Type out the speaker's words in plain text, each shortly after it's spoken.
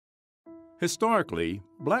Historically,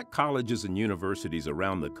 black colleges and universities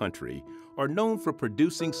around the country are known for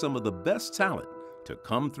producing some of the best talent to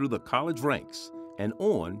come through the college ranks and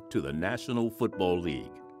on to the National Football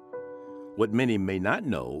League. What many may not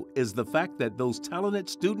know is the fact that those talented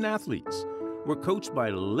student athletes were coached by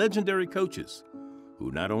legendary coaches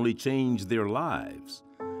who not only changed their lives,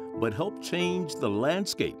 but helped change the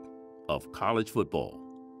landscape of college football.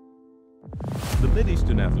 The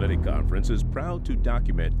Mid-Eastern Athletic Conference is proud to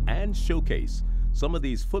document and showcase some of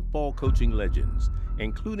these football coaching legends,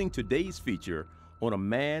 including today's feature on a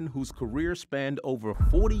man whose career spanned over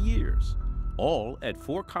 40 years, all at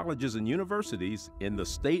 4 colleges and universities in the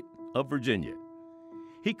state of Virginia.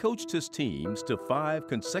 He coached his teams to 5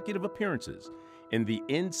 consecutive appearances in the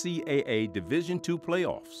NCAA Division II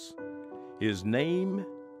playoffs. His name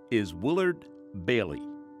is Willard Bailey.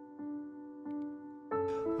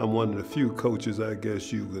 I'm one of the few coaches, I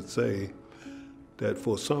guess you could say, that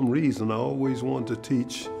for some reason I always wanted to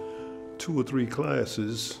teach 2 or 3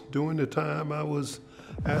 classes during the time I was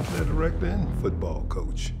athletic director and football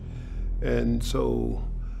coach. And so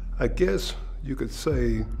I guess you could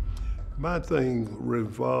say my thing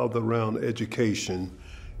revolved around education,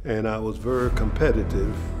 and I was very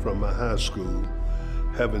competitive from my high school,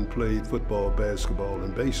 having played football, basketball,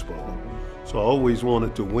 and baseball. So I always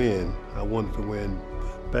wanted to win. I wanted to win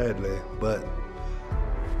badly, but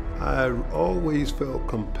I always felt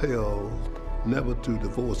compelled never to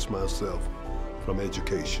divorce myself from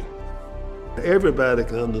education. Everybody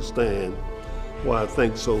can understand why I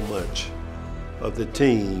think so much of the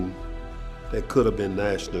team that could have been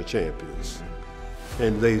national champions.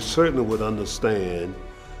 And they certainly would understand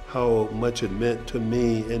how much it meant to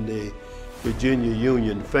me and the Virginia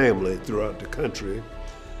Union family throughout the country,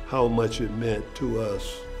 how much it meant to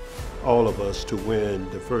us, all of us, to win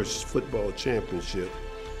the first football championship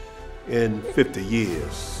in 50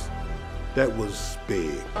 years. That was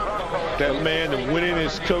big. That man, the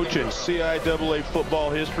winningest coach in CIAA football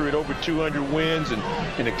history at over 200 wins,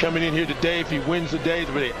 and coming in here today, if he wins the day,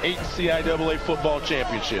 there'll be 8 CIAA football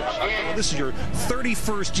championships. This is your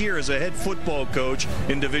 31st year as a head football coach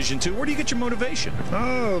in Division II. Where do you get your motivation?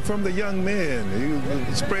 Oh, from the young men.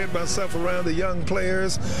 You spread myself around the young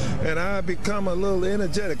players, and I become a little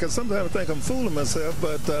energetic. Because sometimes I think I'm fooling myself,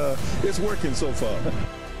 but it's working so far.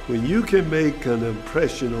 When you can make an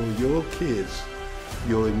impression on your kids,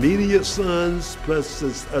 your immediate sons plus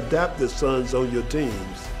the adopted sons on your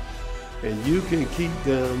teams, and you can keep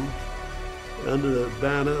them under the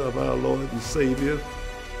banner of our Lord and Savior,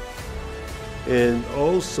 and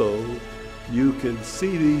also you can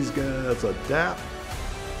see these guys adapt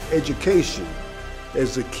education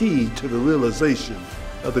as the key to the realization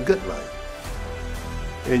of the good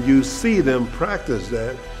life. And you see them practice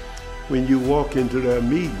that when you walk into their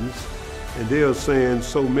meetings and they're saying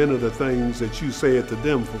so many of the things that you said to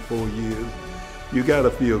them for 4 years, you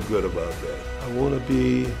gotta feel good about that. I wanna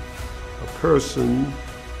be a person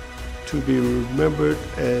to be remembered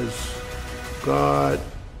as God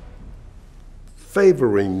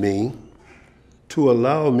favoring me to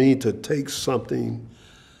allow me to take something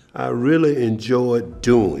I really enjoyed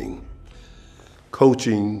doing,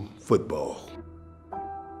 coaching football.